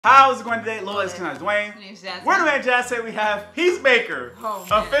How's it going today? Lola, it's Dwayne. My name's Jazz. We're Dwayne N Jazz. Say we have Peacemaker,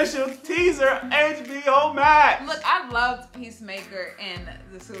 official teaser, HBO Max. Look, I loved Peacemaker and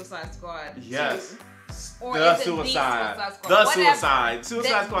the Suicide Squad. Yes. Or the is it Suicide. the Suicide Squad? The Whatever.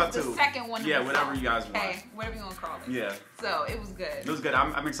 Suicide Squad 2. The second one. Yeah, whatever you guys want. Okay, whatever you want to call it. Yeah. So it was good. It was good.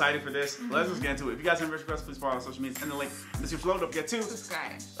 I'm excited for this. Let's just get into it. If you guys have any requests, please follow on social media and the link in the description below. Don't forget to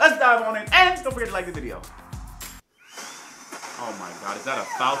subscribe. Let's dive on in and don't forget to like the video. Oh my God, is that a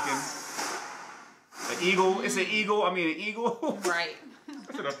falcon? An eagle? It's an eagle. I mean, an eagle. Right.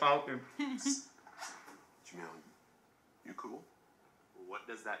 Is it a falcon? Jamil, you cool? What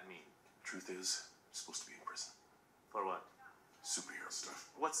does that mean? Truth is, you're supposed to be in prison. For what? Superhero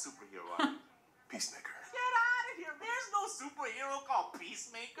stuff. What superhero are you? Peacemaker. Get out of here! There's no superhero called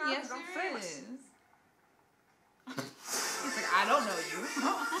Peacemaker. Yes, I'm there famous. is. He's like, I don't know you.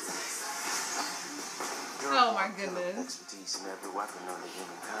 Oh my goodness. Expertise in every weapon known to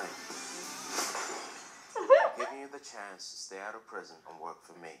humankind. Giving you the chance to stay out of prison and work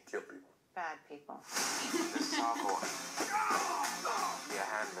for me. Kill people. Bad people. This is our goal. Be a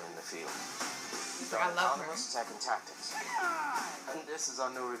handler in the field. I love her. Autonomous attack and tactics. And this is our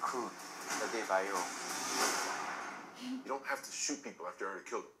new recruit, the Bayo. You don't have to shoot people after you already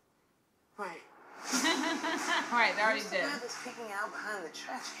killed them. Right. Alright, they already did. Who's peeking out behind the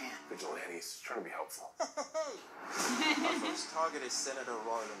trash can? Vigilantes, trying to be helpful. Our first target is Senator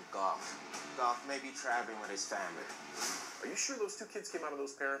Royland Goff. Goff may be traveling with his family. Are you sure those two kids came out of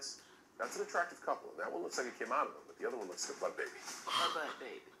those parents? That's an attractive couple. That one looks like it came out of them, but the other one looks like a butt baby. A butt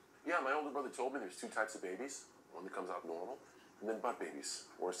baby. Yeah, my older brother told me there's two types of babies. One that comes out normal, and then butt babies.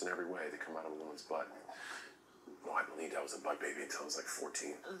 Worse in every way. They come out of a woman's butt. No, I believed I was a butt baby until I was like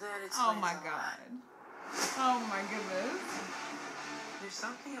 14. That explains Oh my a lot. God. Oh my goodness. There's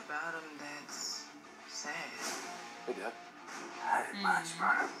something about him that's sad. Hey, Dad. I didn't much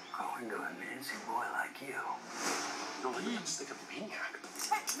part of going to a Nancy boy like you. Don't let me just think of a maniac.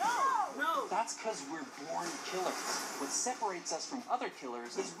 No! That's because we're born killers. What separates us from other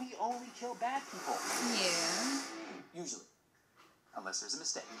killers is we only kill bad people. Yeah. Usually. Unless there's a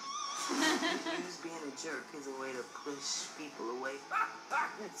mistake. Use being a jerk as a way to push people away.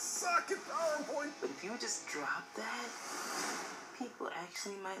 You suck at PowerPoint. But if you just drop that, people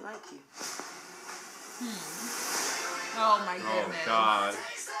actually might like you. Oh my goodness. Oh God.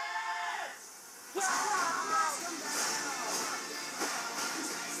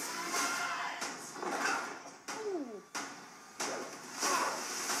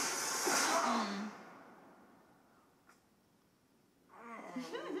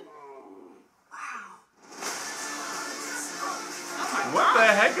 What the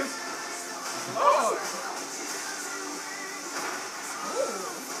heck is? Lord.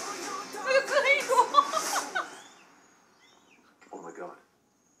 Look at the eagle. Oh my God.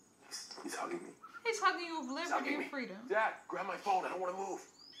 He's hugging me. He's hugging you with liberty hugging and me. freedom. Dad, grab my phone. I don't want to move.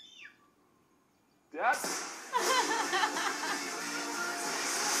 Dad?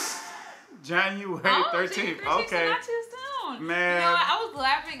 January Oh, 13th. Not Okay. too soon. Man. You know, I was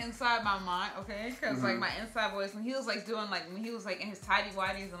laughing inside my mind, okay? Because, like, my inside voice, when he was, like, doing, like, when he was, like, in his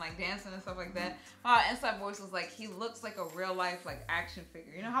tighty-whities and, like, dancing and stuff like that, my inside voice was, like, he looks like a real-life, like, action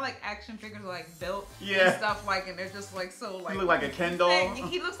figure. You know how, like, action figures are, like, built and stuff, like, and they're just, like, so, like... He look like a Ken doll.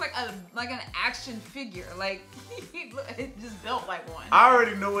 He looks like an action figure. Like, it's just built like one. I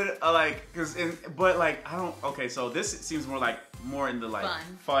already know it, like, but, like, I don't, okay, so this seems more in the, like,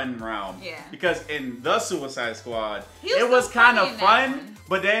 fun realm. Yeah. Because in the Suicide Squad, He it was so kind funny of in that fun, one.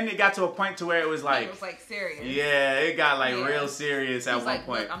 but then it got to a point to where it was like... It was, like, serious. Yeah, it got, like, Yeah. real serious at He's one like,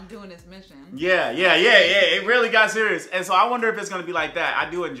 point. Look, I'm doing this mission. Yeah. It really got serious, and so I wonder if it's gonna be like that. I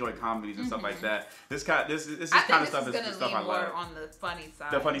do enjoy comedies and stuff like that. This kind of stuff is the stuff I love. On the funny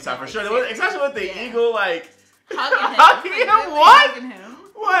side. The funny side for Like, sure. Especially with the eagle, like hugging him. What? Hugging him.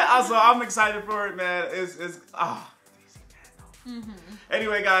 What? Also, I'm excited for it, man.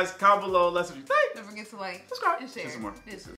 Anyway, guys, comment below. Let's what you think. Don't forget to like, Subscribe. and share. See some more. This is